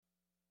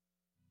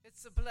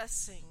It's a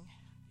blessing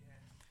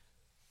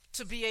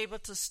to be able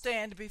to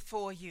stand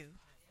before you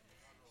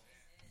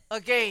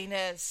again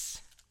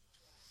as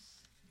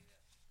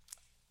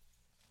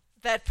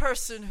that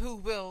person who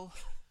will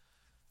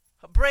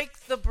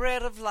break the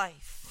bread of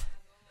life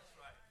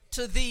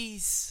to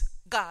these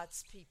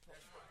God's people.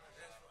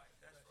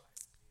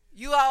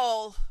 You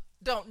all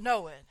don't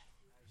know it,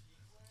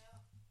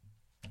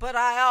 but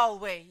I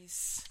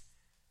always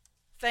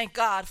thank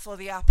God for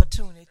the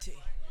opportunity.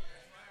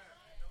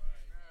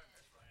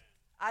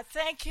 I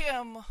thank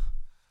Him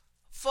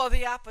for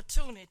the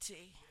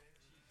opportunity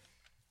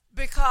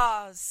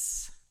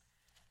because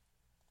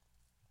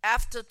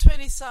after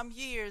 20-some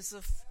years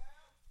of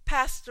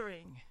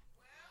pastoring,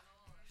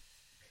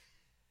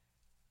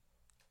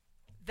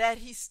 that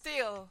He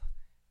still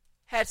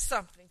had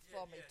something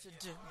for me to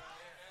do.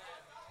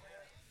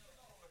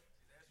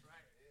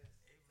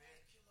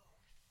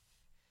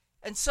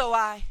 And so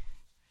I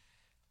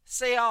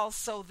say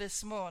also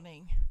this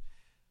morning,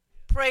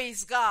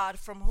 praise God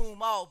from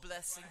whom all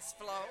blessings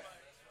flow.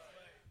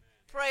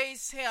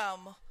 Praise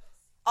Him,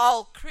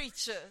 all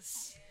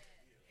creatures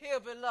here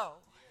below.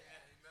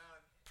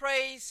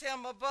 Praise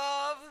Him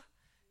above,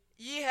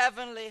 ye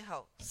heavenly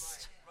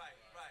hosts.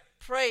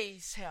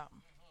 Praise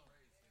Him,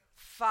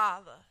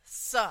 Father,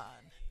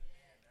 Son,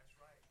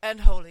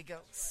 and Holy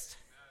Ghost.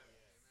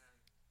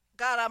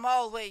 God, I'm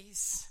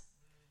always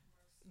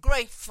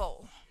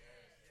grateful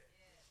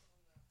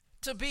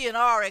to be an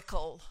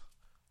oracle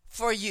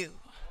for you.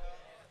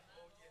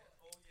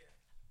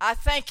 I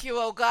thank you,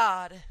 oh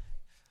God,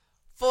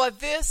 for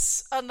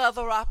this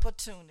another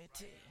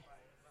opportunity.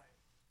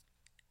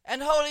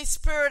 And Holy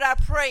Spirit, I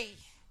pray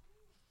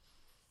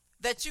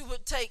that you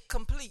would take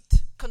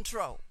complete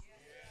control.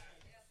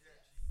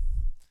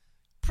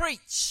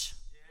 Preach.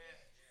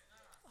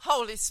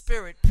 Holy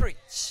Spirit,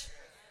 preach.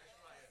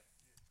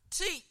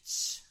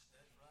 Teach.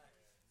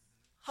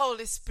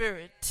 Holy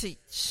Spirit,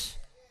 teach.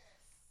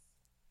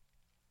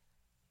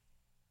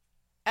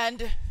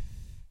 And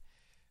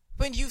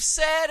when you've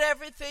said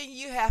everything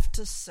you have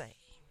to say,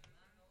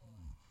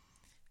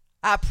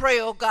 I pray,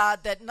 oh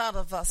God, that none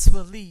of us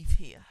will leave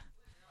here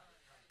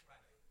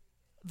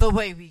the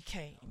way we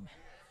came.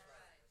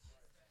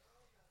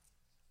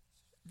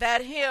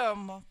 That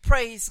hymn,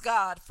 praise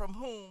God, from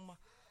whom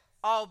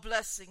all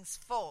blessings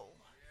flow.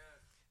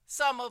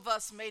 Some of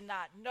us may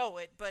not know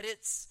it, but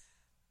it's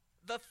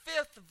the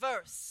 5th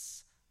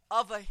verse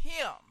of a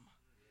hymn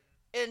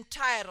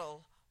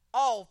entitled,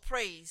 All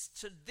Praise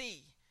to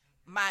Thee,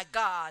 My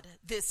God,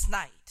 This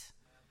Night.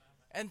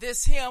 And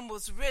this hymn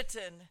was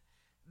written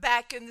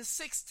back in the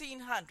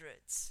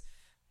 1600s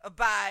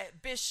by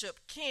Bishop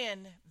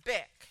Ken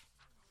Beck.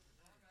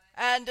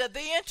 And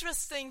the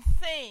interesting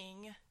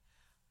thing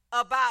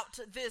about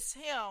this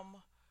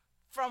hymn,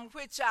 from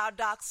which our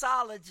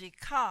doxology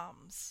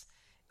comes,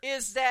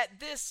 is that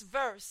this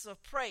verse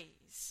of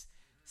praise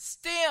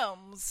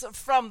stems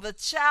from the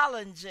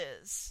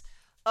challenges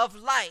of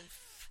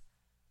life,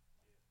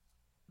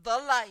 the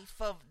life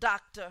of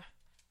Dr.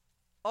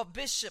 or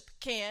Bishop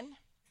Ken.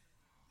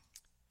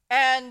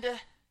 And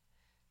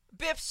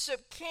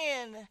Bishop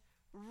Ken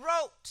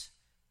wrote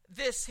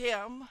this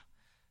hymn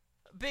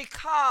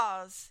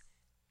because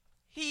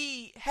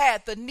he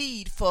had the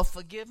need for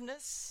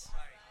forgiveness,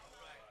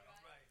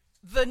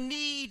 the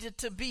need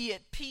to be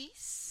at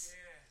peace,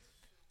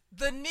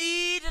 the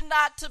need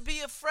not to be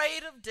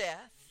afraid of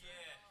death,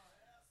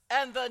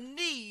 and the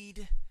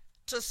need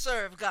to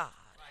serve God.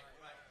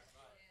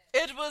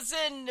 It was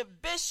in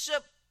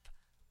Bishop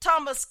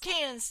Thomas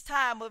Ken's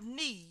time of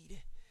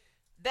need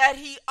that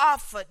he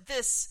offered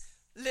this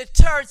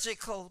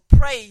liturgical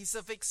praise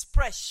of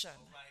expression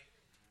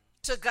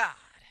to God.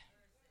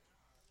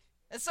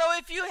 And so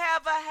if you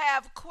ever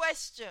have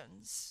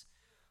questions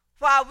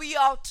why we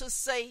ought to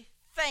say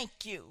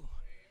thank you,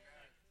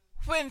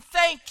 when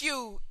thank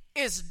you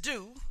is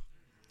due,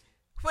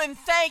 when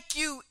thank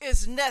you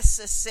is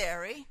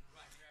necessary,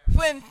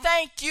 when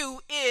thank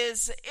you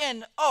is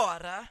in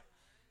order,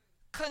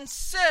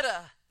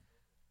 consider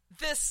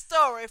this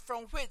story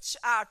from which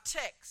our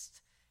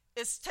text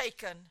is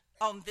taken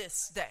on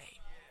this day.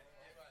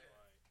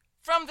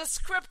 From the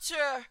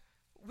scripture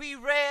we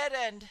read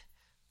and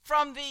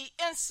from the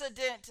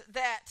incident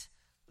that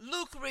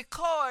Luke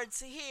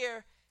records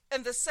here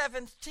in the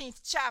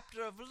 17th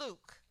chapter of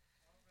Luke,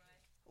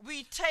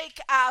 we take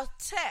our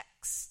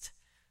text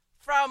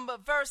from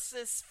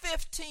verses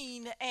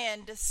 15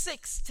 and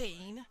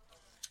 16,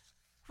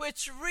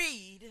 which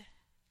read,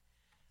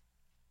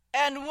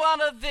 And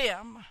one of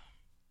them,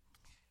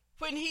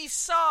 when he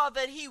saw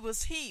that he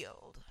was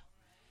healed,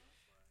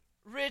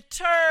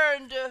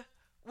 returned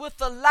with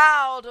a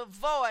loud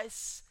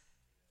voice,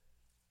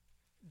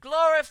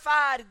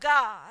 glorified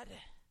God,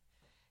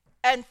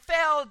 and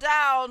fell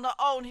down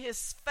on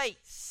his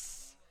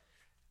face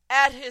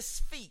at his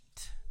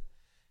feet,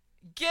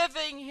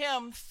 giving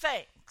him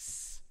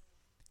thanks.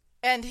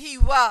 And he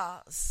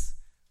was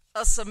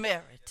a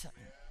Samaritan.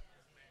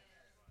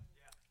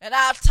 And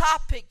our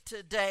topic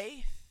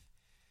today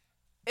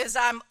is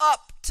I'm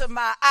up to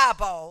my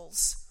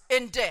eyeballs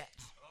in debt.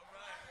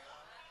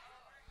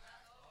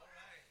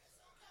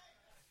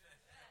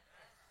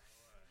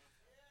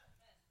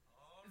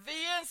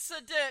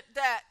 incident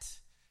that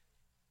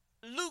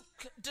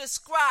Luke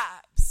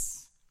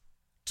describes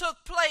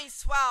took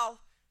place while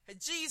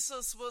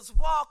Jesus was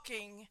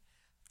walking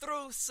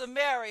through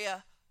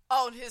Samaria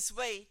on his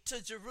way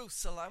to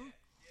Jerusalem,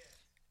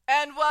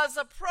 and was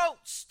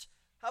approached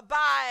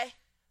by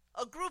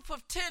a group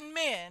of 10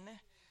 men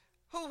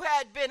who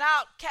had been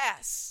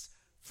outcasts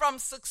from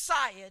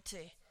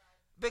society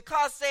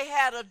because they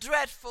had a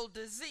dreadful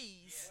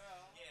disease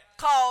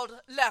called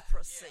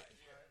leprosy.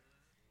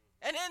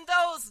 And in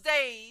those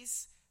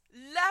days,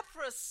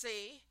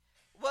 leprosy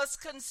was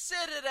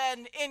considered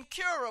an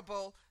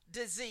incurable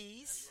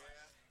disease.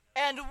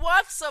 And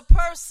once a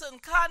person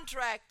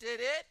contracted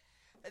it,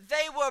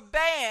 they were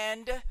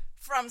banned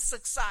from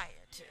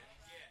society.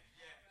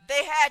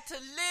 They had to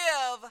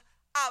live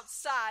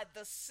outside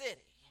the city.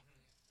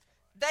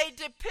 They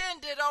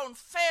depended on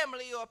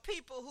family or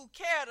people who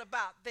cared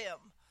about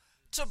them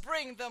to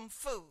bring them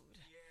food.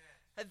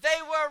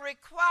 They were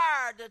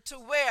required to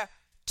wear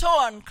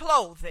torn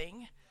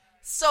clothing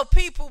so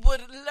people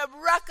would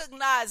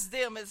recognize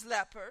them as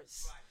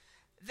lepers.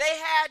 They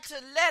had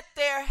to let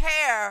their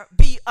hair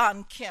be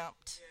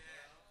unkempt,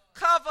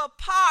 cover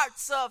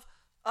parts of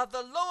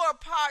the lower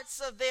parts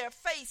of their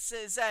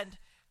faces, and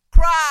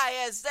cry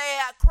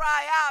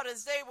out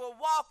as they were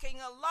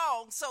walking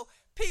along so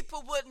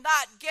people would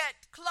not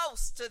get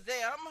close to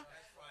them.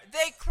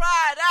 They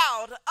cried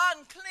out,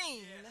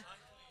 unclean,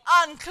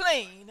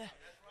 unclean,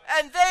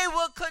 and they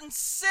were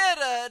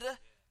considered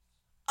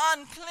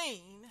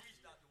unclean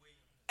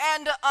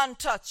and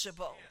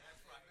untouchable.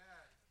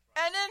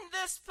 And in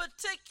this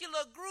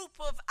particular group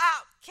of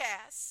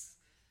outcasts,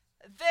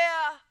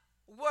 there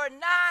were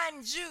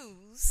 9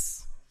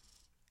 Jews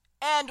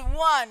and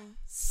 1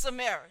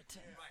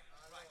 Samaritan.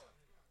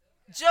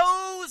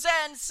 Jews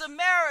and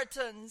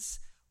Samaritans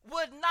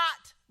would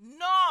not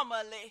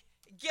normally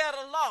get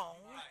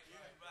along,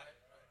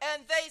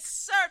 and they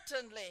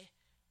certainly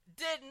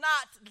did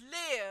not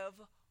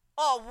live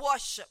or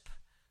worship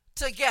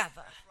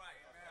together.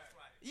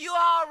 You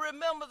all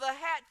remember the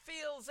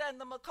Hatfields and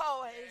the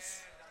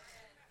McCoys?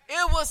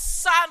 It was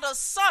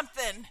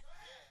something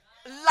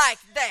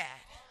like that.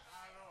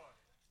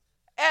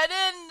 And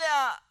in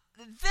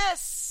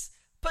this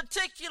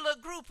particular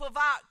group of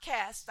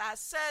outcasts, I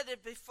said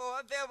it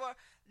before, there were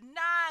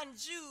 9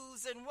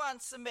 Jews and 1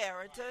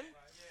 Samaritan.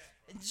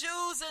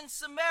 Jews and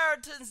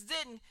Samaritans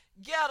didn't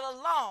get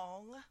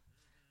along,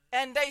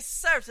 and they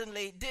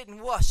certainly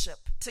didn't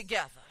worship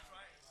together.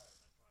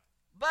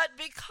 But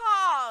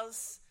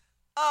because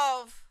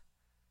of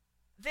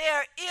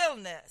their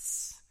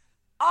illness,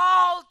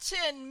 all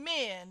 10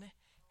 men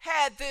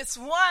had this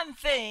one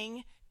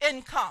thing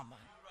in common,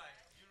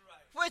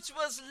 which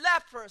was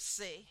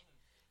leprosy,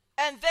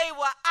 and they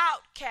were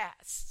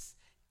outcasts,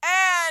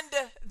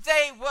 and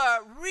they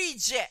were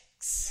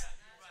rejects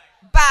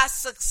by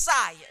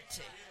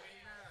society.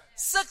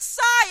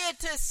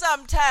 Society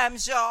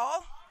sometimes,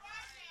 y'all,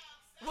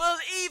 will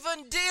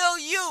even deal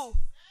you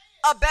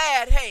a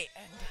bad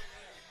hand.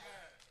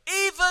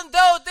 Even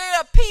though they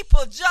are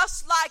people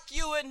just like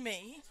you and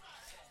me,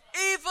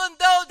 even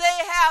though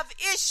they have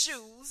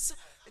issues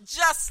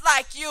just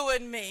like you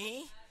and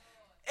me,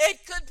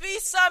 it could be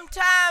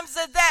sometimes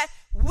that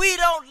we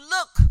don't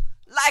look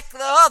like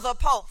the other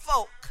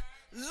folk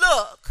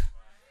look,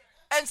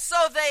 and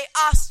so they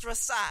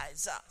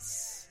ostracize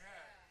us.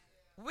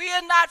 We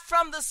are not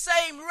from the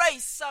same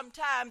race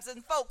sometimes,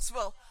 and folks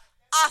will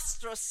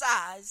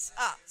ostracize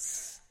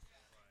us.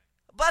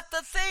 But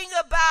the thing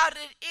about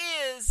it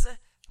is,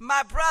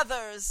 my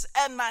brothers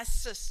and my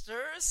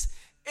sisters,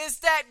 is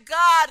that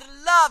God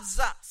loves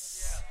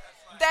us.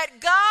 That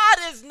God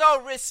is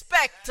no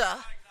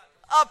respecter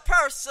of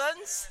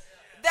persons.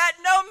 That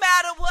no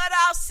matter what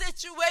our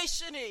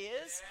situation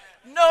is,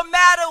 no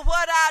matter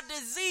what our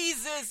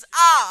diseases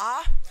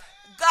are,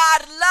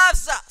 God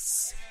loves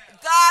us.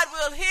 God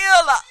will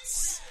heal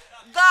us.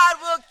 God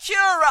will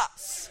cure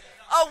us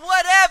of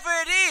whatever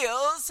it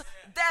is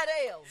that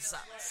ails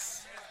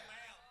us.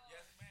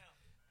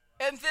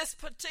 In this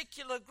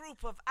particular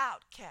group of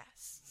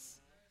outcasts,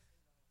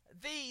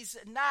 these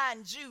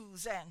 9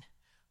 Jews and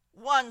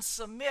 1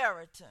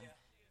 Samaritan,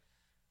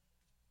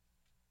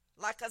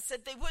 like I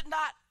said, they would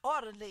not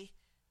ordinarily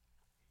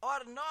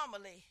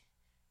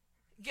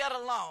get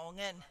along,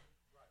 and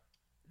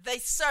they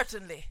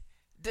certainly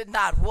did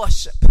not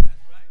worship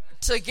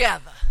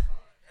together.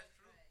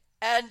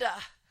 And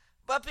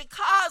but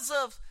because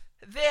of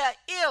their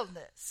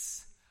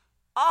illness,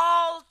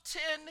 all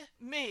 10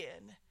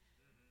 men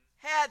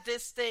had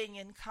this thing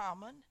in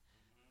common.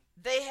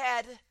 They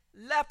had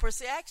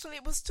leprosy. Actually,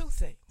 it was 2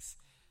 things.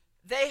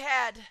 They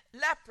had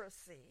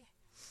leprosy,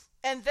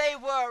 and they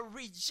were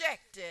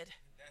rejected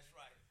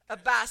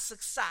by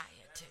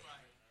society.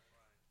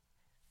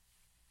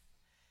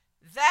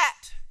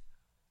 That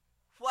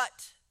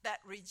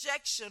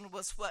rejection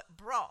was what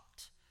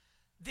brought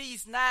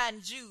these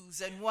 9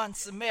 Jews and 1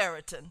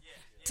 Samaritan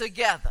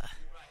together.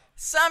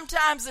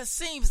 Sometimes it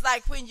seems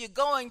like when you're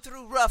going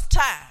through rough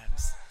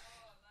times,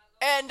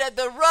 and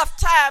the rough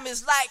time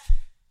is like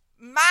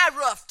my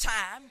rough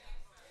time,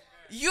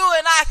 You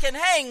and I can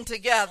hang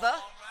together,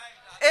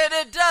 and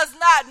it does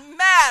not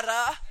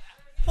matter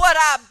what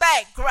our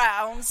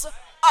backgrounds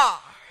are.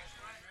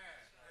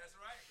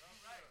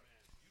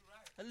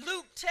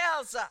 Luke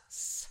tells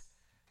us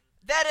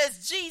that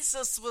as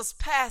Jesus was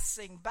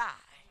passing by,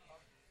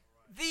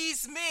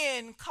 these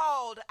men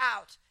called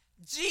out,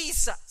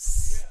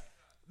 Jesus,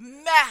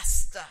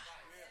 Master,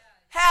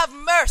 have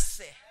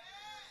mercy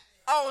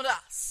on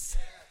us.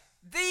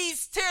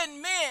 These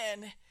 10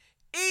 men,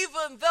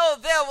 even though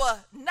there were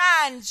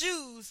 9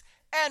 Jews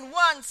and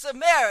 1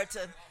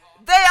 Samaritan,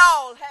 they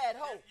all had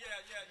hope.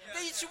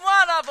 Each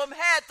one of them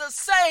had the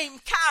same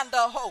kind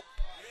of hope.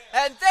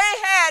 And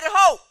they had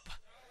hope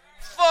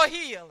for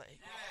healing.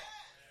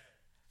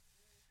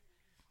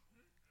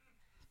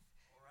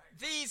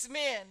 These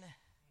men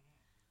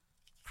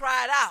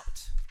cried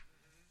out,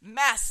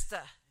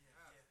 Master,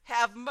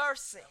 have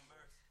mercy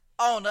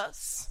on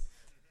us.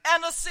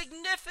 And a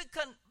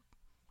significant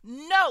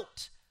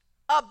note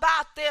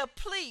about their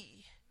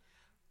plea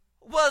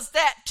was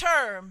that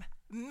term,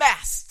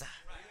 Master.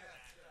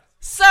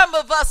 Some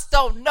of us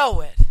don't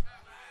know it,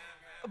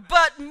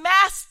 but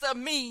Master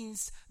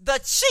means the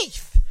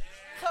chief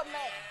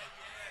command.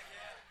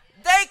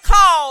 They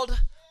called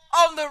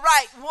on the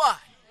right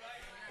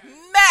one,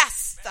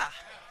 Master.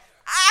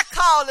 I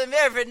call him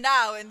every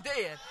now and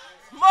then,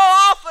 more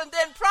often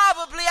than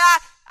probably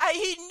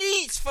he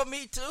needs for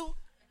me to.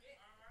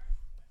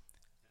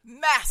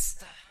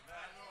 Master,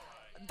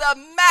 the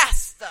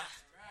master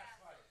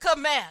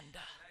commander.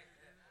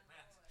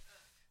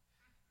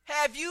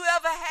 Have you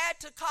ever had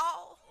to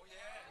call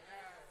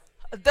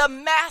the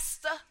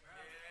master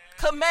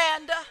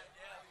commander?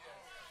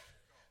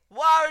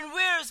 Warren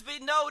Wiersbe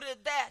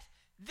noted that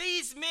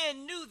these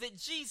men knew that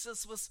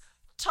Jesus was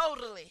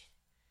totally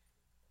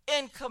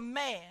in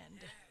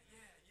command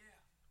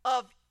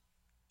of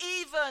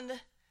even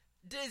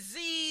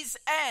disease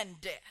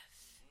and death.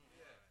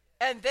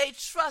 And they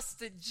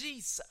trusted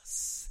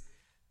Jesus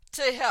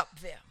to help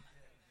them.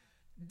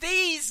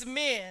 These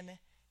men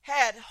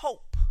had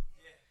hope,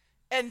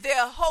 and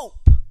their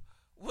hope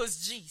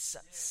was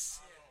Jesus.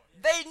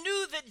 They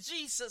knew that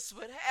Jesus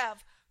would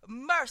have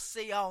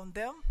mercy on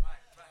them,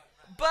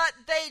 but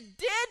they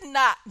did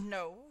not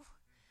know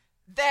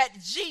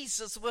that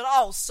Jesus would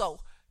also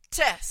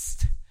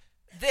test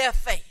their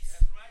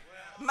faith.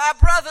 My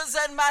brothers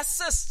and my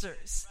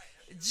sisters,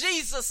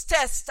 Jesus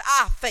tests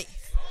our faith.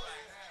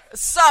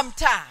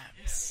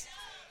 Sometimes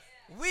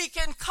we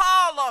can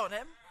call on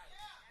him,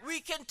 we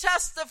can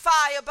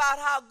testify about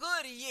how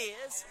good he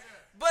is,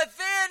 but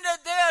then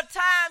there are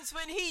times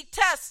when he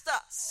tests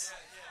us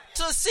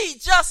to see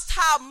just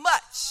how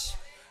much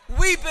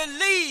we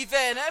believe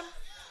in him.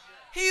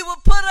 He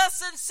will put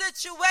us in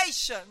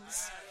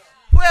situations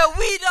where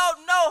we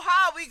don't know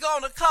how we're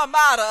going to come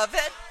out of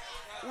it,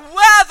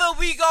 whether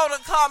we're going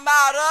to come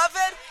out of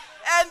it,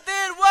 and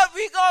then what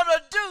we're going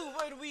to do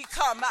when we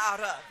come out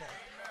of it.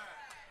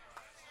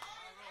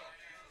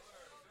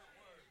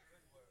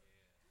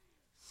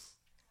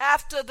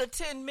 After the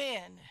 10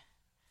 men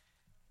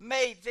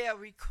made their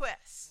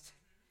request,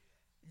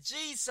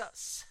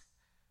 Jesus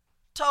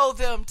told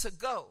them to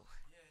go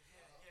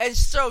and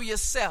show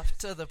yourself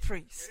to the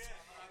priest.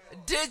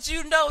 Did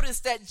you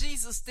notice that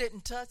Jesus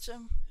didn't touch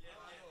him?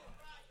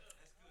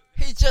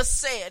 He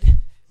just said,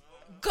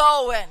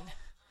 go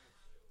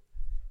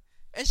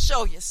and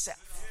show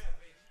yourself.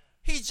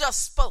 He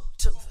just spoke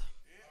to them.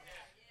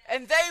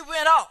 And they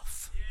went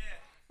off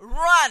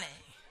running.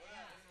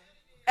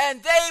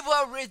 And they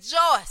were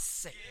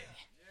rejoicing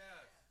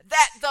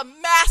that the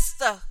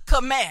master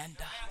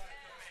commander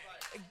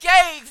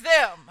gave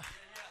them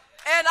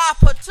an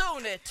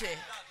opportunity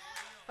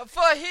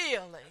for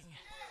healing.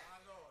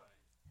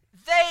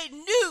 They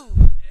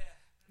knew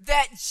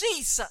that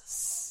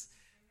Jesus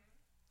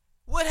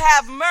would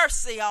have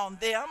mercy on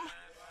them.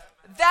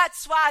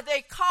 That's why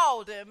they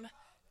called him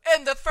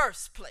in the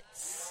first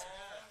place.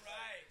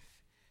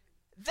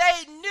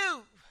 They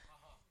knew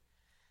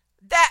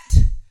that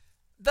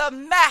the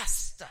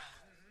master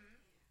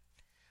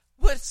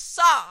would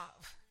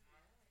solve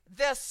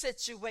their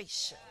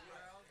situation.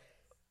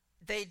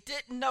 They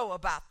didn't know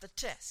about the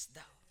test,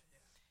 though.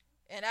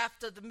 And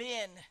after the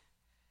men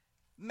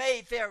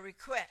made their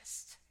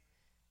request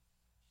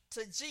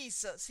to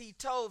Jesus, he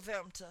told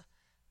them to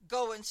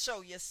go and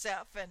show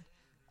yourself. And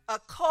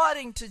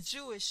according to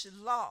Jewish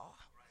law,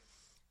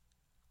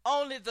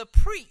 only the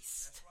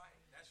priest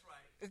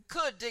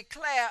could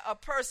declare a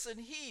person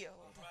healed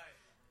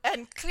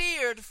and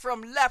cleared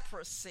from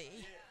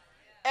leprosy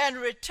and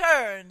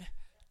returned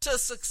to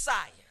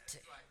society.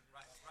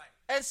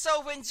 And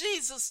so when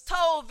Jesus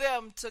told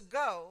them to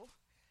go,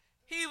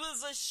 he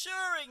was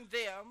assuring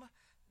them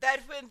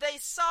that when they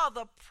saw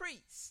the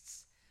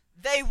priests,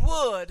 they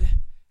would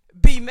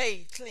be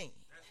made clean.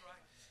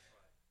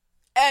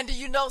 And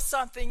you know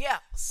something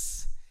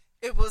else?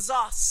 It was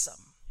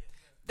awesome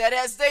that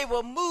as they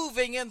were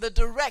moving in the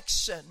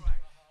direction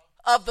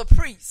of the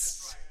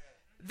priests,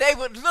 they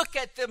would look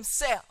at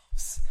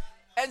themselves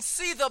and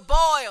see the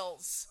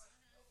boils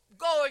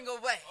going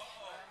away.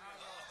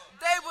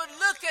 they would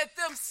look at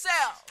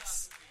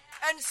themselves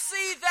and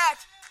see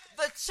that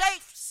the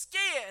chafed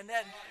skin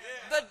and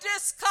the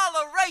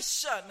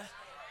discoloration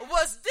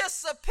was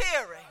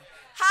disappearing.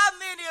 How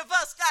many of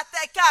us got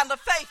that kind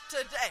of faith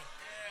today?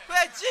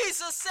 Where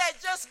Jesus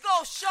said, just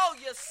go show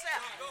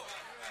yourself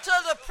to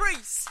the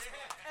priest,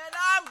 and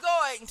I'm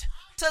going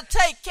to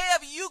take care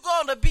of you. You're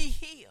going to be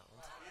healed.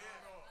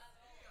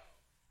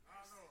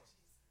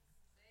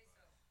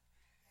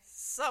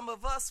 Some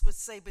of us would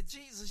say, but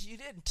Jesus, you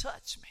didn't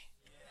touch me.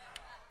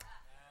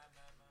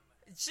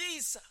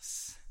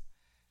 Jesus,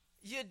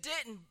 you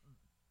didn't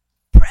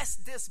press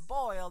this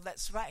boil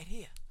that's right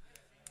here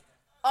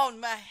on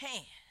my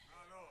hand.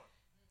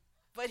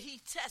 But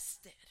he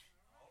tested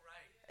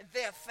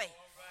their faith.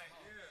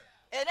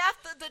 And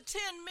after the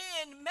 10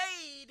 men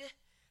made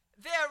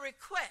their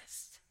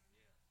request,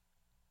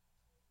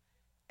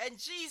 and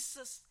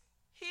Jesus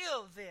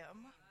healed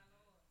them,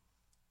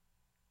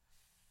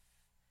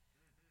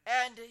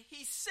 and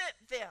he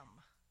sent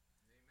them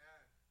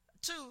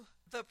to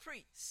the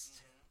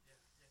priest.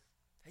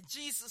 And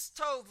Jesus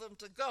told them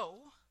to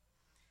go,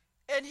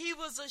 and he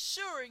was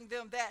assuring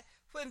them that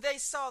when they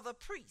saw the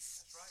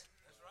priest,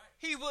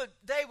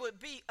 they would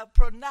be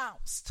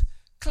pronounced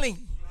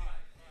clean.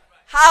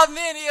 How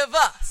many of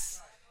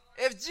us,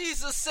 if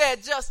Jesus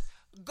said just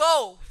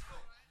go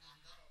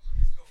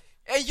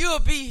and you'll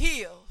be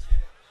healed,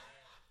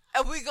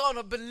 and we're going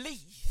to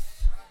believe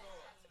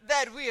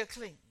that we are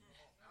clean?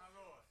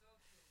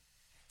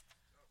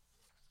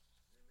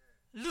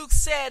 Luke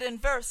said in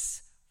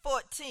verse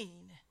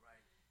 14,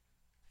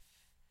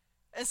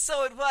 and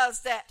so it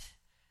was that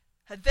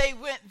they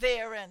went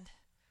there and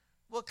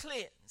were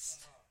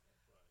cleansed.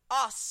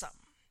 Awesome.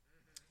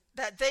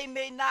 That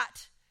may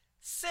not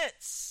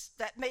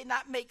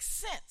make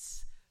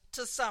sense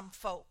to some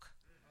folk.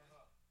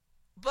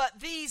 But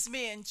these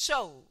men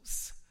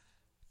chose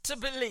to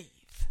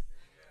believe.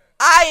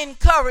 I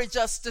encourage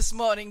us this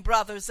morning,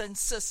 brothers and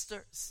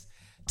sisters,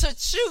 to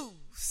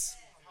choose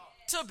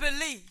to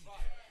believe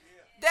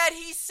that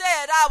he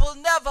said, I will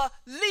never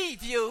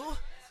leave you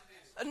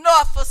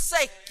nor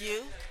forsake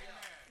you.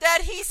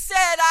 That he said,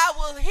 I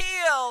will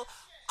heal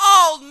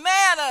all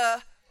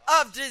manner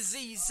of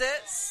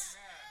diseases.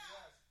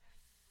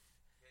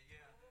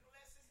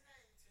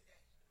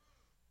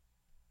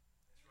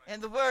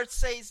 And the word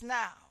says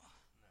now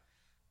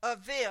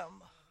of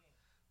them,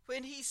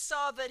 when he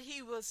saw that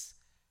he was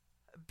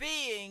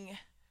being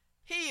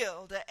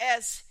healed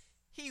as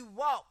he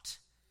walked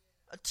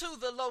to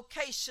the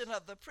location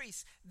of the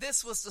priest.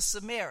 This was the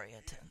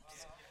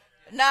Samaritans.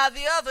 Now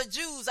the other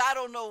Jews, I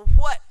don't know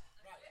what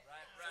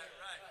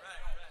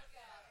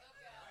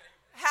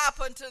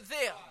happened to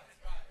them.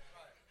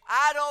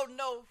 I don't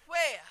know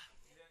where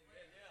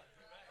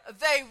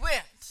they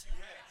went.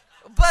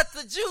 But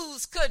the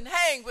Jews couldn't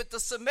hang with the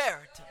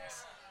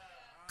Samaritans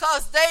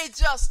because they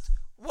just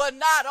were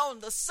not on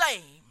the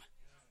same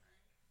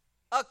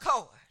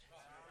accord.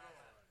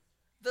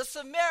 The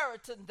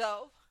Samaritan,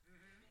 though,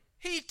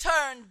 he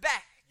turned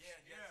back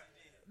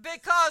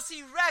because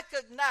he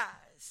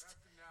recognized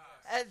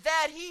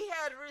that he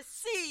had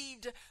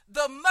received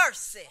the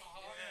mercy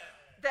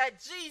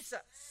that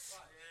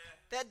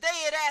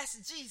they had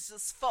asked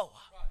Jesus for.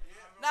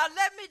 Now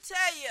let me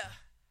tell you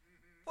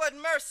what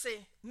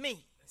mercy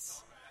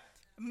means.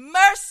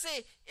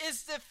 Mercy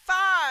is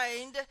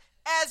defined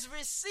as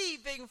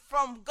receiving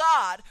from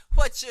God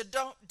what you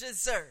don't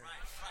deserve.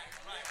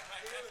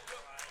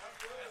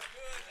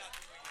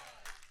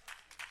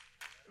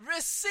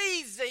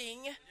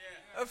 Receiving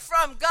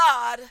from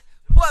God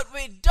what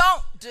we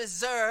don't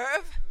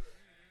deserve.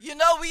 You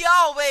know, we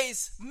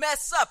always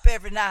mess up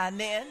every now and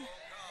then.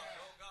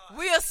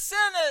 We are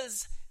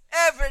sinners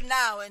every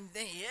now and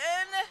then,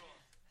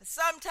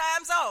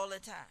 sometimes all the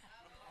time.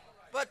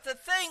 But the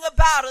thing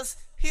about us,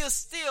 he'll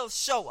still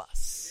show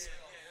us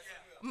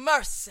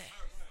mercy.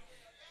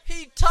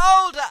 He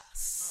told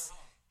us,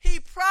 he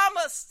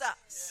promised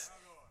us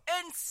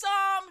in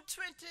Psalm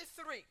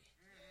 23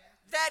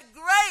 that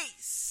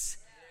grace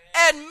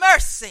and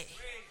mercy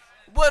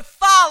would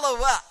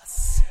follow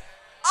us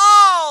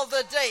all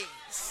the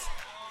days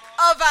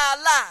of our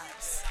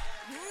lives.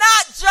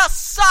 Not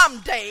just some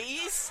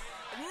days,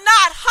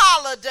 not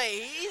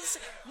holidays,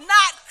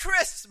 not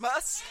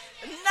Christmas,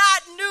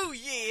 not New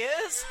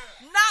Year's,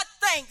 not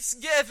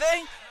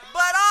Thanksgiving,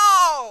 but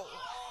all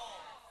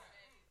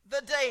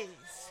the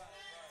days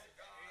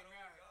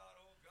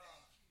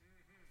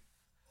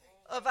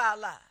of our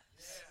lives.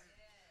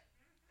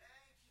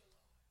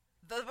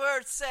 The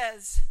word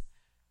says,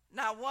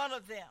 now one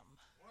of them,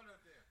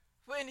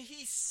 when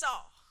he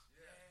saw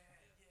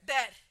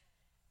that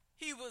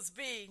he was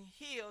being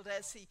healed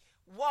as he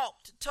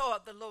walked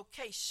toward the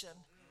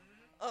location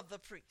of the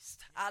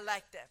priest. I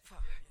like that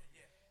part.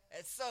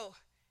 And so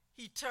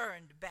he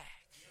turned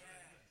back.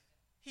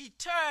 He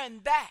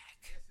turned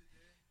back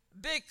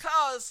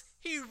because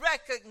he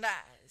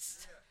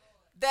recognized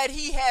that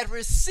he had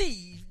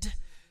received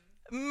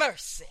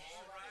mercy.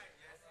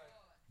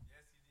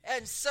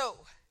 And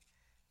so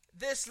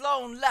this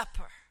lone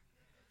leper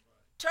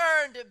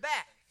turned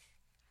back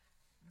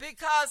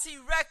because he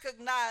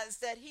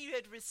recognized that he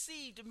had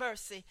received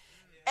mercy,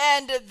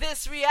 and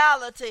this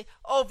reality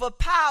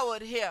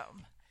overpowered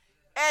him,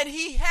 and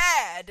he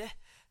had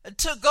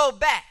to go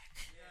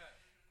back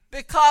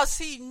because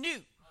he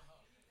knew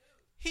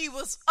he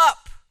was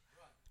up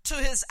to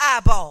his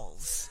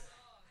eyeballs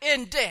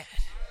in debt.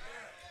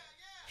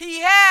 He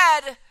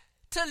had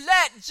to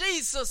let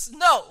Jesus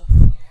know,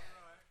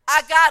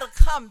 I got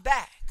to come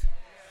back.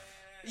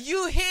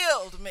 You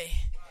healed me,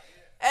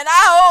 and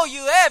I owe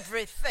you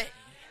everything.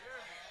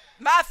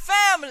 My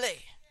family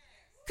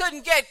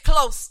couldn't get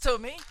close to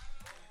me.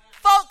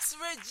 Folks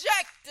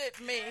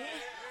rejected me,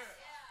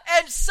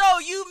 and so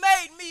you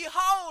made me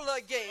whole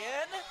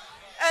again.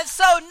 And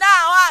so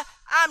now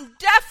I'm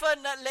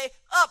definitely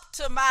up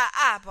to my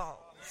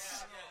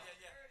eyeballs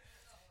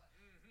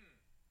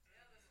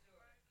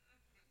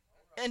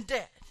in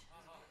debt.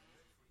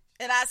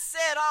 And I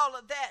said all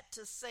of that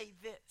to say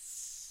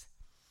this,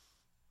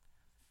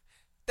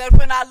 that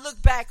when I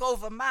look back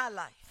over my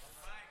life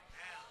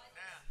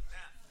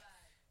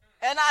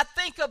and I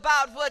think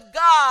about what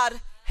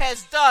God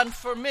has done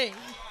for me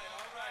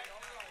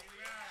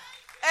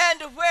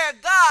and where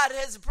God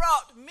has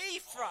brought me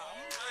from,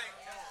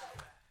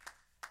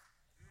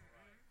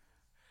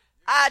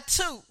 I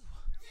too,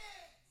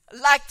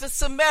 like the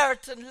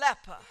Samaritan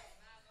leper,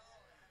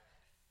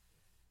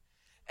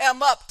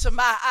 am up to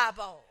my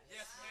eyeballs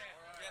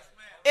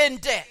in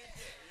debt.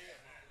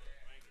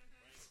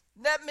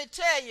 Let me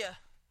tell you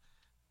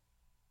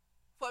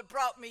what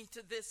brought me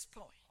to this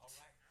point.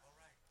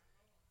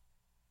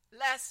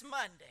 Last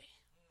Monday,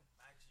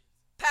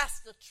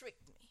 Pastor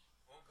tricked me.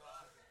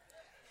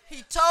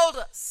 He told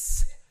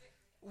us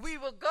we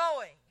were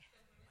going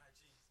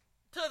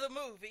to the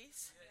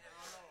movies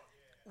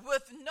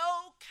with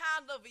no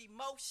kind of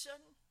emotion,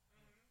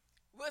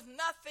 with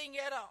nothing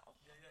at all.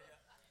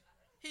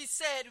 He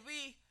said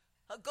we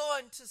are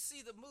going to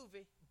see the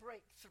movie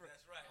Breakthrough.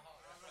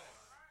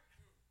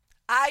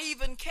 I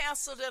even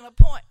canceled an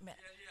appointment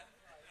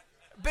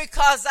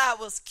because I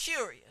was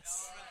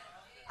curious.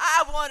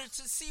 I wanted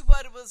to see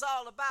what it was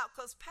all about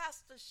because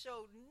Pastor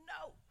showed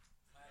no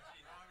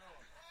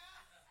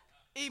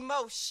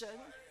emotion.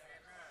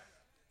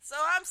 So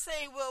I'm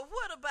saying, well,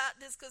 what about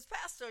this? Because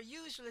Pastor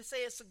usually says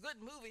it's a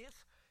good movie.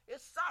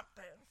 It's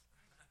something.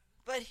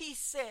 But he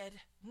said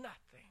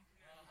nothing.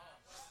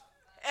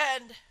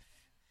 And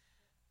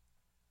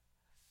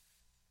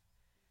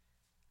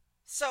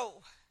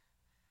so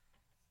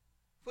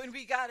when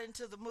we got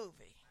into the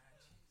movie,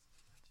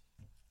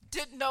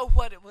 didn't know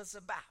what it was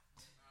about.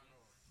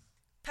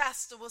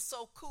 Pastor was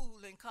so cool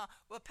and calm.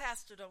 Well,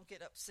 Pastor don't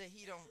get upset.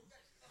 He don't.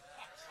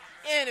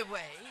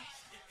 Anyway,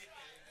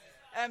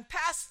 and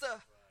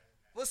Pastor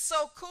was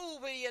so cool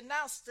when he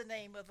announced the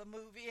name of the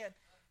movie, and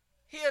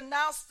he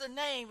announced the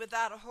name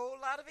without a whole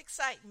lot of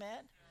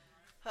excitement,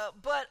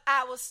 but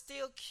I was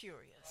still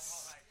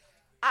curious.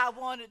 I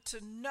wanted to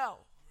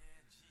know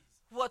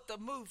what the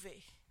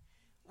movie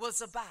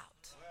was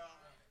about.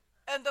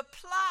 And the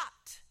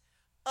plot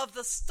of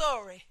the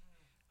story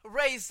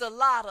raised a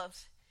lot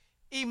of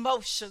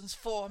emotions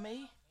for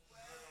me,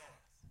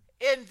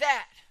 in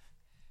that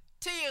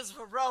tears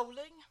were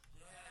rolling,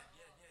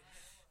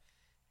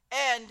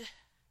 and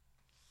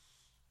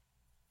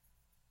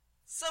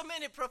so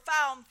many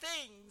profound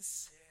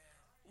things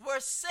were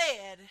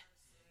said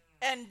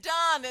and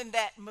done in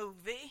that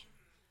movie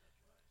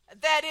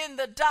that in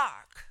the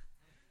dark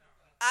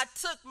I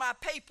took my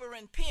paper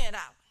and pen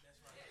out.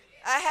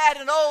 I had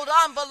an old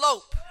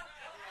envelope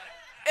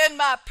in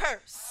my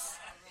purse,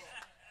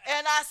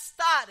 and I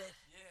started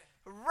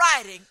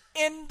writing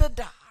in the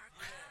dark.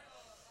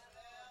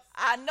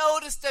 I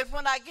noticed that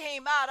when I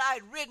came out, I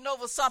had written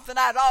over something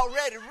I'd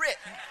already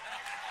written.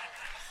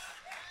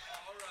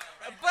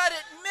 But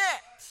it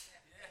meant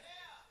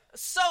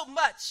so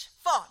much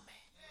for me.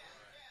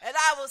 And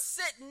I was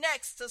sitting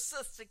next to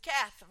Sister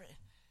Catherine,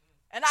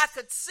 and I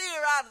could see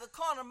her out of the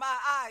corner of my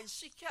eye, and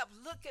she kept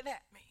looking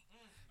at me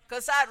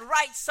because I'd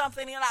write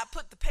something and I'd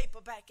put the paper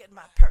back in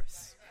my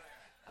purse.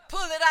 I'd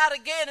pull it out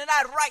again and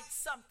I'd write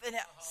something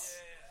else.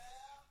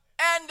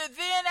 And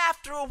then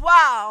after a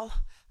while,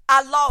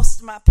 I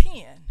lost my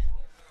pen,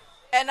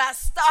 and I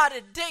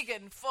started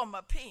digging for my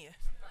pen.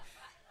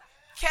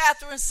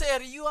 Catherine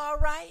said, "Are you all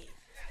right?"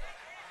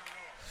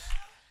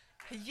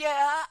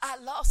 Yeah, I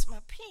lost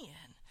my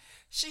pen.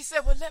 She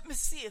said, "Well, let me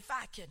see if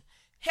I can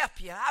help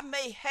you. I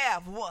may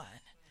have one."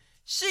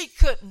 She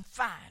couldn't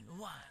find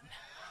one.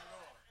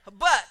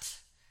 But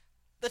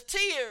the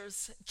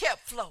tears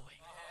kept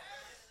flowing.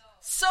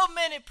 So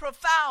many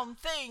profound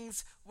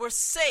things were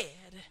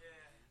said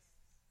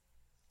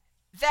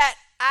that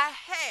I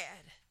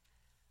had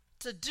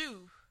to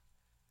do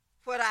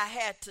what I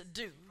had to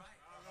do.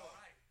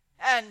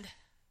 And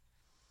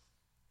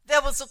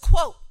there was a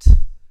quote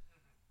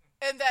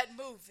in that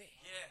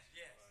movie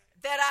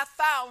that I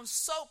found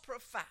so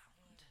profound.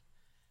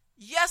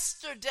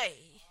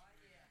 Yesterday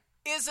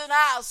isn't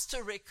ours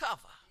to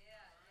recover.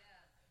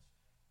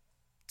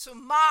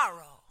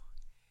 Tomorrow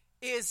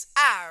is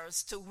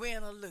ours to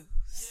win or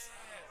lose.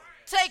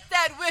 Take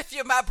that with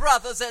you, my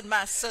brothers and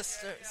my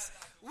sisters.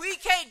 We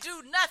can't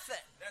do nothing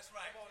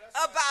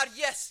about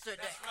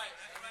yesterday.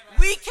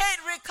 We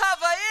can't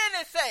recover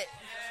anything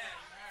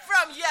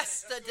from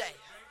yesterday.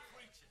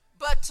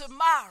 But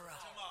tomorrow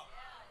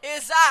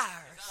is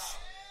ours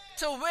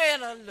to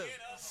win or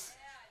lose.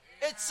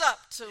 It's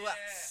up to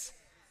us.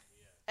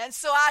 And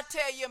so I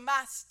tell you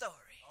my story.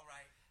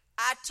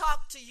 I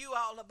talked to you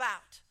all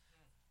about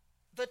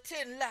the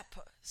 10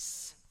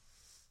 lepers.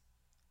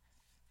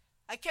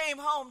 I came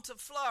home to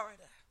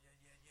Florida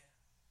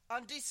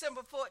on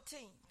December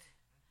 14th,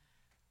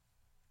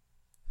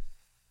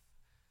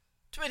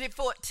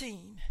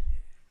 2014.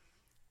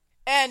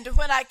 And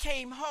when I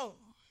came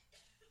home,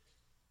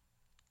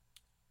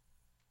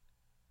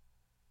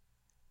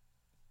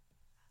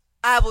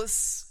 I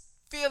was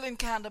feeling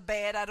kind of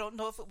bad. I don't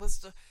know if it was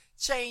the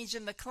change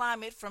in the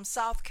climate from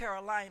South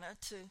Carolina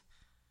to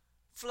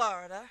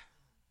Florida.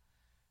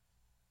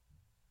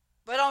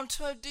 But on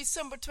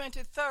December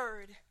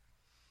 23rd,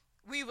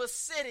 we were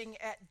sitting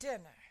at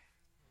dinner.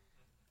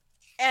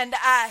 And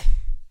I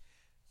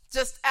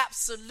just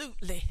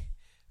absolutely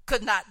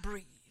could not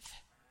breathe.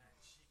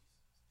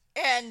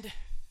 And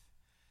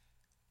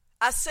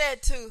I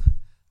said to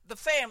the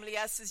family,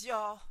 I says,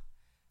 y'all,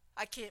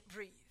 I can't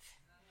breathe.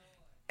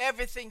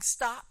 Everything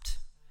stopped.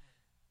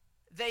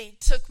 They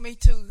took me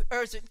to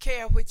urgent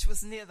care, which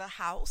was near the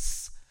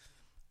house.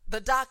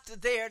 The doctor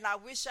there, and I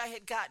wish I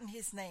had gotten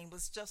his name,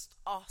 was just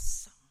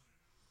awesome.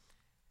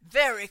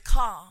 Very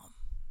calm.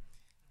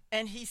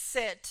 And he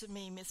said to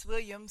me, Miss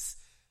Williams,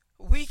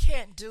 we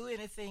can't do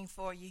anything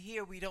for you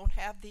here. We don't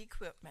have the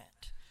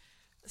equipment.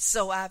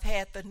 So I've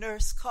had the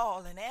nurse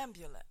call an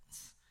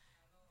ambulance.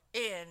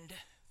 And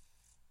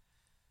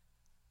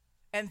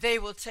they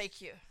will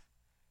take you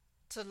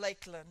to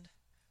Lakeland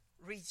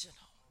Regional.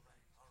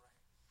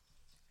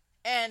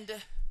 And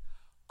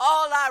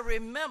all I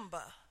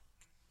remember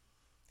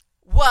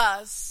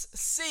was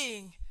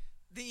seeing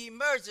the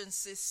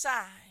emergency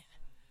sign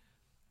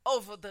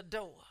over the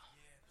door.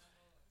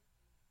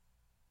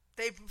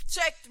 They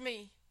checked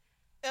me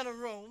in a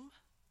room.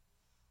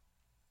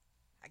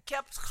 I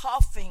kept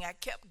coughing. I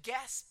kept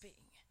gasping.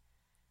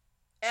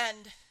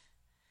 And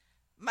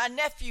my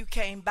nephew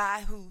came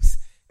by, who's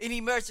an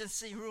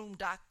emergency room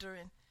doctor,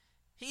 and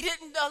he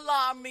didn't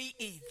alarm me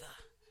either.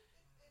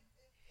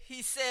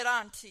 He said,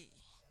 Auntie,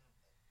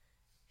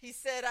 he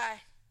said,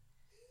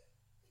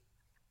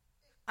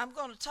 I'm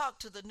going to talk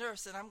to the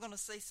nurse and I'm going to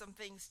say some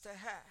things to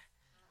her.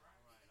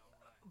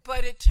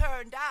 But it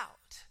turned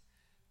out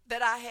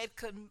that I had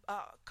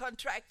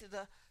contracted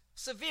a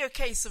severe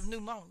case of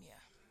pneumonia.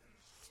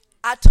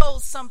 I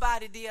told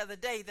somebody the other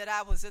day that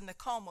I was in the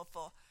coma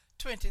for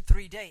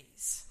 23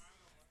 days.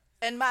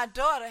 And my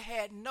daughter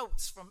had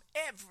notes from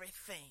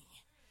everything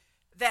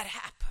that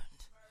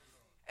happened.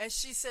 And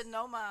she said,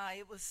 no, Ma,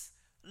 it was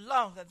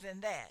longer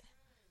than that.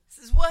 I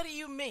says, what do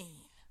you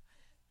mean?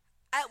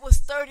 It was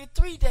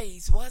 33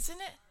 days, wasn't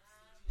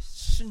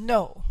it?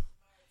 No.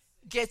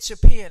 Get your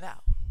pen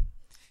out.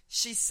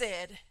 She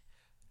said,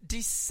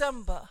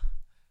 December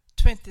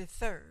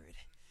 23rd.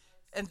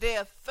 And there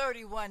are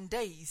 31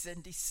 days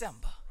in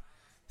December.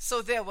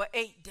 So there were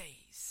 8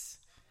 days.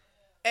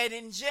 And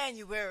in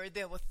January,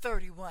 there were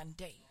 31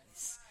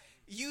 days.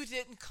 You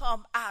didn't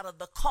come out of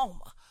the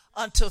coma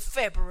until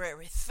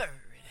February 3rd.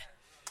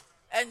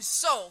 And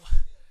so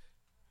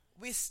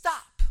we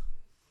stop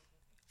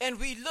and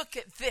we look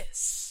at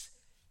this.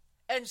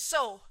 And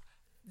so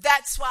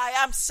that's why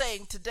I'm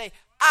saying today,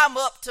 I'm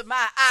up to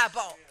my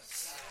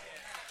eyeballs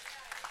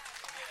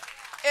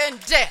in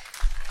debt.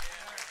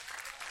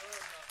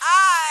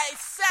 I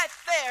sat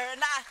there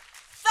and I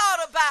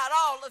thought about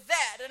all of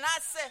that. And I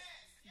said,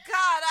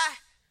 God,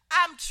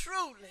 I'm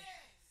truly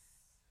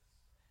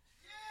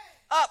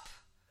up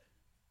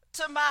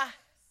to my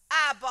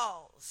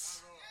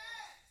eyeballs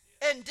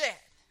in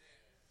debt.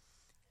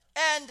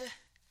 And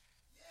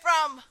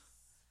from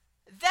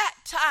that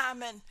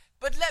time,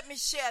 but let me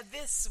share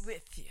this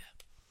with you.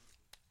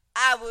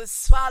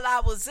 While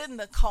I was in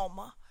the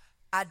coma,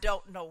 I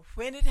don't know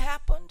when it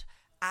happened.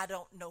 I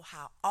don't know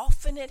how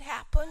often it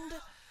happened.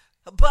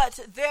 But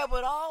there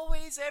would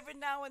always, every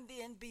now and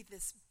then, be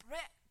this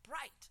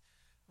bright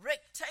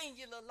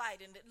rectangular light,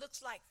 and it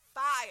looks like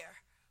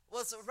fire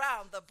was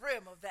around the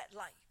brim of that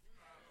light.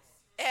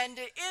 And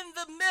in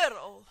the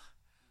middle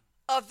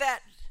of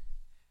that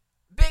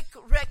big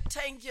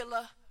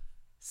rectangular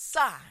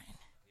sign,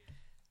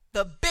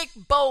 the big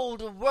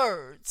bold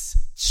words,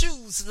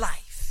 choose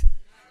life.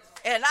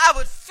 And I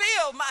would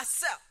feel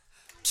myself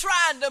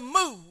trying to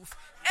move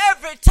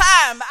every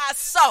time I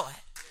saw it.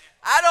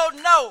 I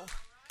don't know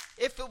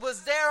if it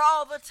was there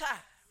all the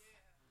time,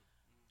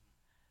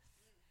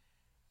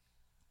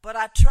 but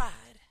I tried.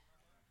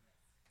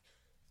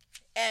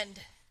 And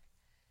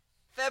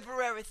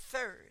February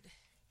 3rd,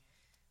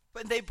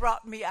 when they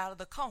brought me out of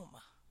the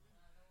coma,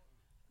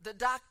 the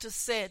doctor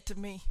said to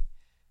me,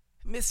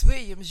 Miss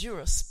Williams, you're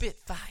a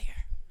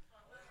spitfire.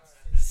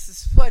 I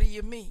says, what do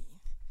you mean?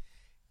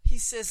 He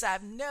says,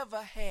 I've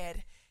never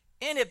had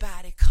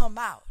anybody come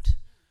out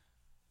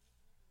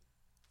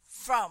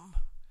from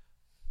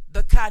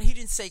the kind, he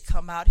didn't say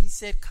come out, he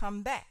said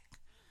come back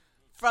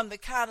from the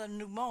kind of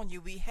pneumonia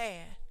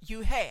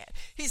you had.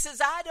 He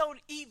says, I don't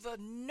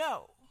even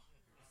know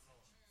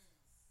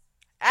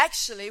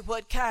actually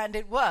what kind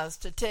it was,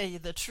 to tell you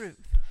the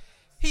truth.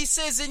 He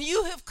says, and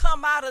you have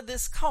come out of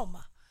this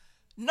coma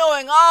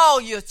knowing all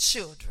your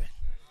children.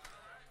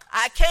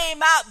 I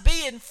came out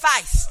being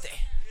feisty.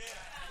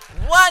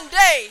 One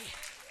day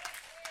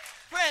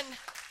when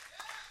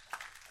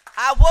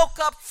I woke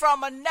up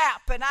from a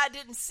nap and I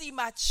didn't see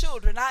my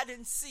children, I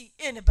didn't see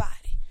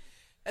anybody.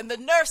 And the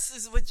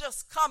nurses were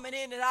just coming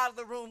in and out of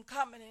the room,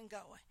 coming and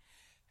going.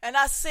 And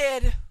I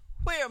said,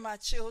 where are my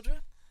children?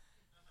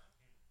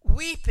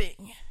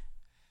 Weeping.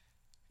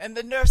 And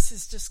the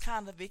nurses just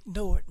kind of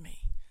ignored me.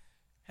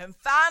 And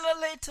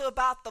finally, to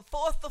about the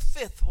fourth or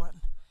fifth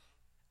one,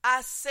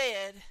 I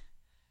said,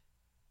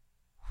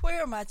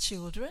 where are my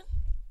children?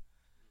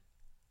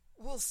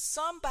 Will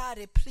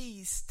somebody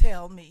please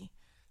tell me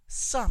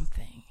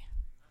something?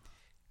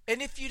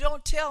 And if you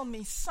don't tell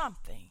me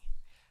something,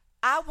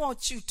 I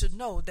want you to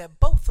know that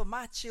both of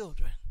my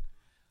children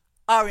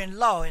are in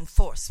law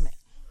enforcement.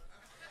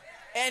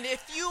 And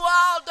if you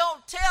all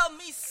don't tell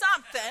me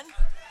something,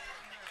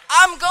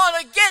 I'm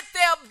going to get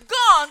their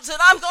guns and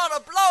I'm going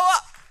to blow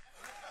up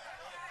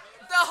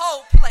the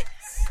whole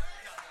place.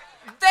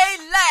 They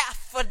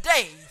laughed for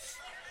days.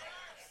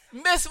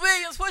 Miss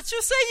Williams, what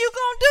you say you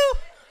going to do?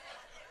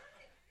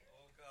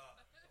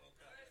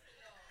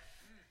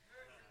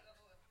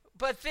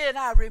 But then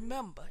I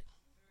remembered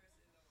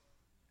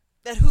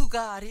that who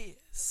God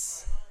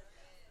is,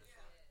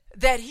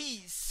 that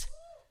he's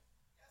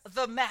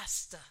the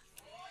master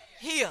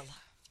healer,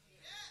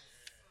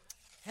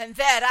 and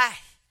that I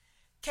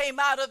came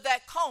out of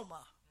that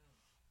coma,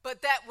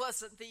 but that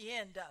wasn't the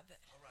end of it.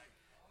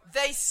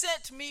 They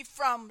sent me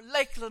from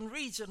Lakeland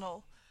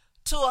Regional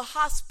to a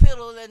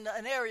hospital in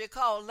an area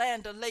called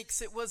Land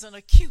O'Lakes. It was an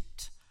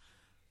acute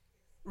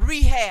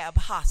rehab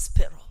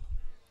hospital.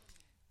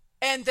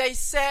 And they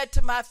said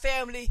to my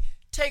family,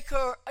 take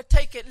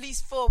at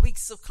least 4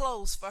 weeks of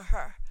clothes for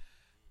her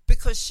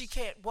because she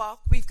can't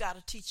walk. We've got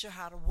to teach her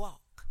how to walk.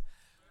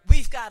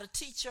 We've got to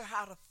teach her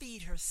how to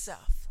feed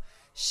herself.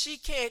 She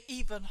can't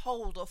even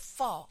hold a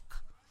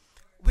fork.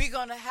 We're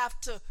going to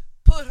have to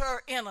put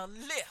her in a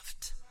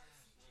lift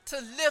to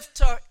lift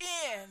her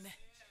in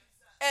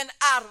and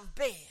out of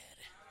bed.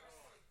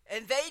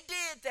 And they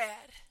did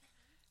that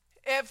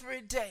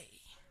every day.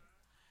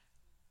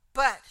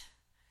 But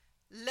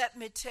let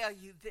me tell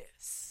you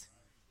this.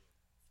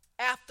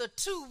 After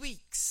 2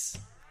 weeks,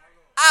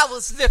 I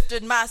was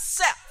lifting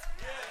myself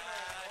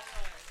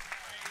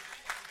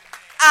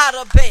out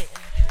of bed.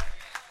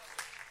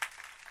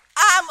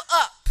 I'm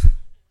up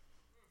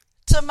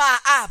to my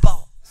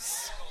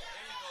eyeballs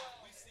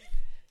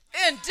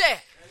in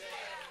debt.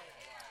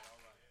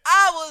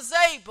 I was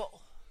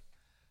able.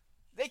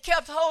 They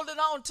kept holding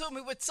on to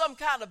me with some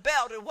kind of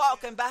belt and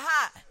walking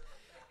behind.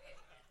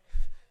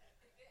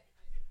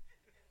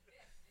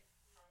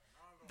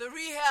 The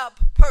rehab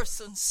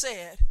person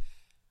said,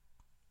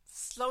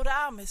 slow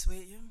down, Miss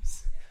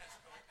Williams.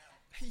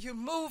 You're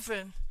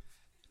moving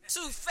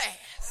too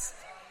fast.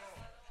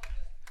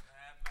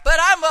 But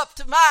I'm up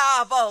to my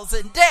eyeballs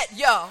in debt,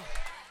 y'all.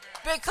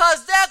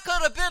 Because there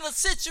could have been a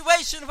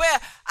situation where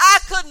I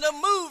couldn't have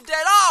moved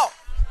at all.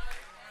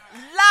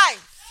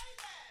 Life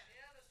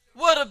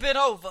would have been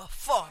over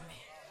for me.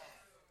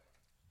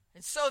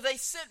 And so they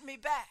sent me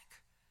back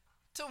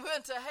to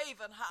Winter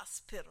Haven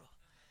Hospital.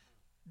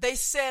 They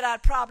said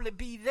I'd probably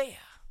be there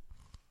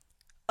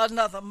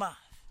another month.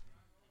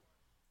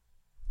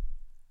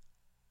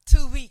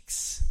 2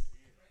 weeks.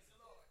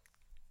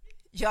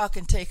 Y'all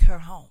can take her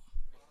home.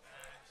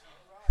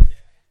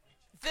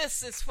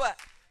 This is what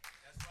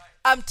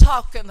I'm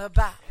talking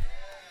about.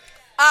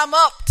 I'm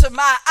up to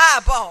my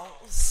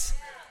eyeballs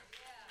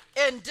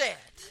in debt.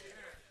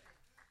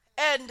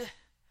 And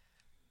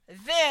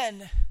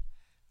then,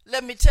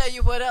 let me tell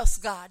you what else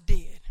God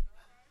did.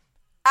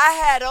 I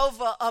had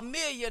over $1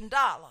 million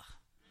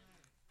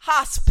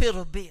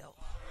hospital bill.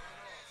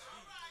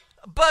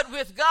 But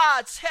with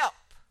God's help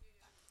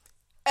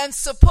and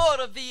support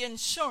of the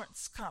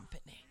insurance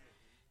company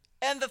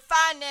and the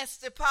finance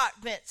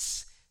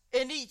departments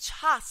in each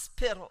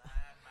hospital,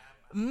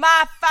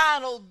 my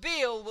final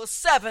bill was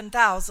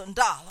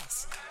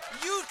 $7,000.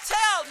 You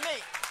tell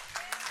me.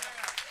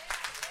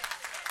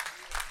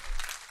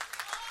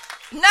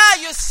 Now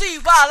you see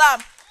while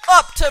I'm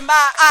up to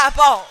my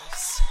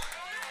eyeballs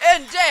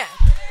in debt.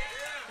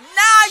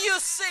 Now you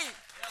see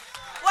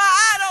why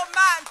I don't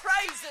mind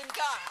praising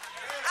God.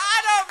 I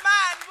don't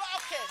mind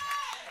walking.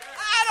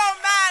 I don't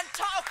mind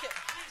talking.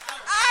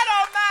 I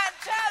don't mind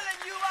telling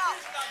you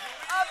all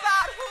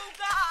about who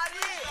God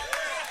is.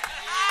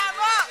 I'm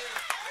up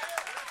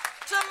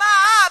to my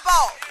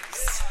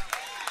eyeballs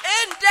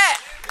in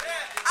debt.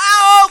 I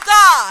owe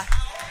God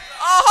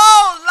a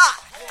whole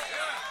lot.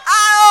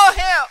 I owe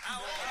him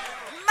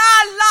my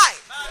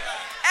life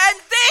and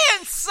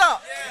then some.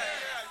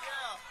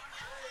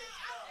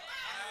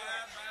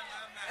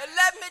 And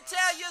let me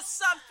tell you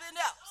something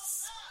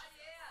else.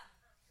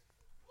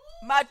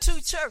 my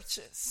 2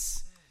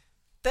 churches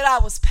that I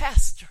was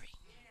pastoring,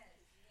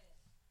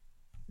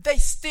 they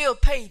still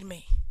paid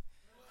me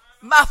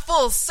my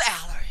full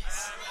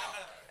salaries.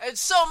 And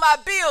so my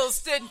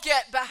bills didn't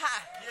get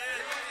behind.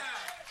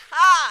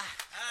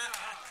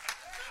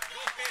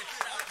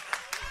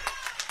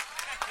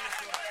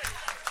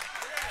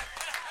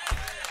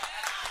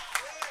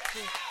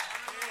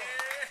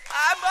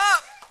 I'm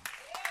up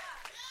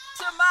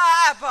to my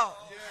eyeball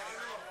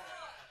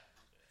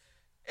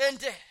in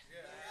debt.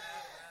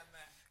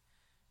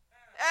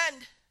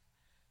 And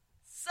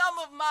some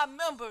of my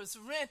members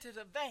rented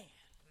a van,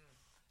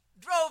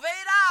 drove 8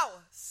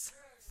 hours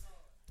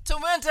to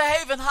Winter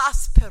Haven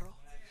Hospital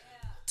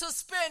to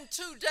spend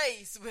 2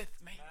 days with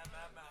me.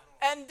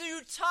 And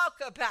you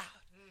talk about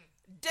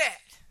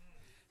debt.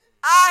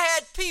 I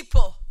had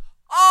people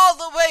all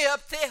the way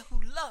up there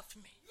who loved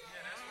me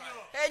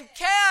and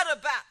cared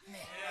about me.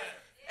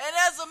 And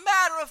as a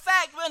matter of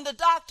fact, when the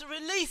doctor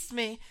released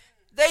me,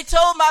 they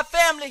told my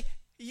family,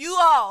 you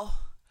all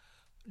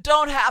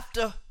don't have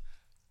to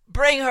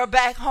bring her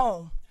back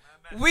home.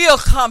 We'll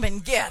come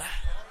and get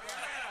her.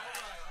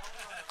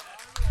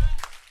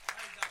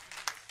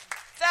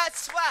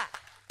 That's why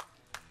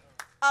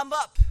I'm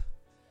up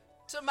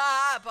to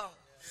my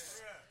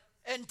eyeballs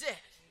in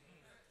debt.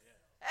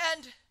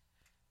 And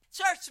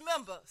church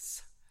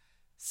members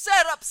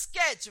set up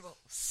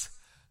schedules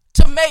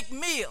to make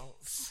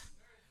meals,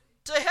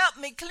 to help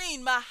me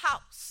clean my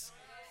house.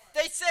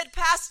 They said,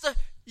 Pastor,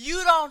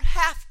 you don't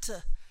have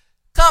to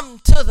come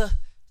to the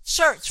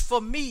church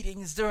for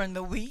meetings during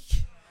the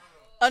week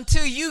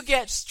until you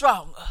get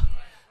stronger.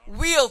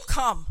 We'll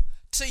come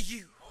to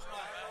you.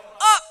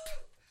 Up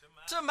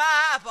to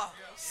my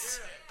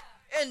eyeballs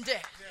in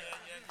debt.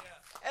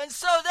 And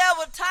so there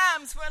were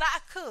times when I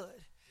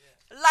could,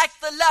 like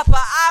the leper,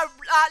 I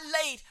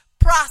laid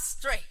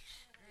prostrate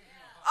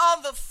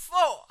on the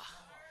floor.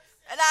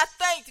 And I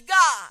thanked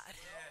God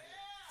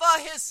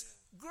for his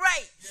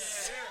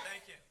grace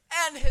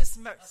and his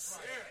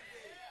mercy.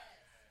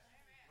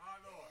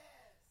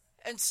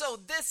 And so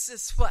this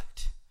is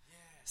what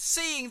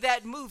seeing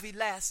that movie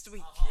last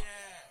week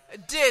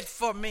did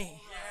for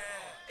me.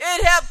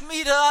 It helped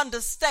me to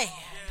understand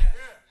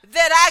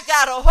that I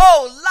got a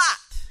whole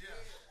lot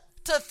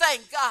to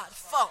thank God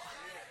for.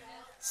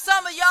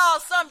 Some of y'all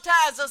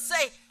sometimes will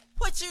say,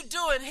 what you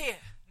doing here?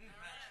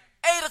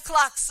 8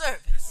 o'clock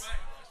service,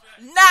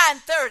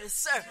 9:30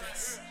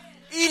 service,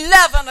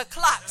 11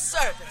 o'clock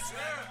service.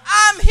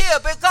 I'm here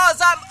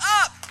because I'm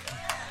up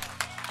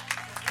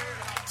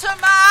to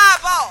my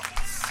eyeballs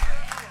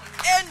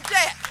in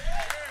debt.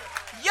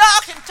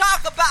 Y'all can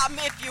talk about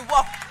me if you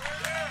want.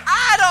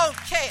 I don't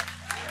care,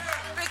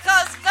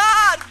 because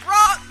God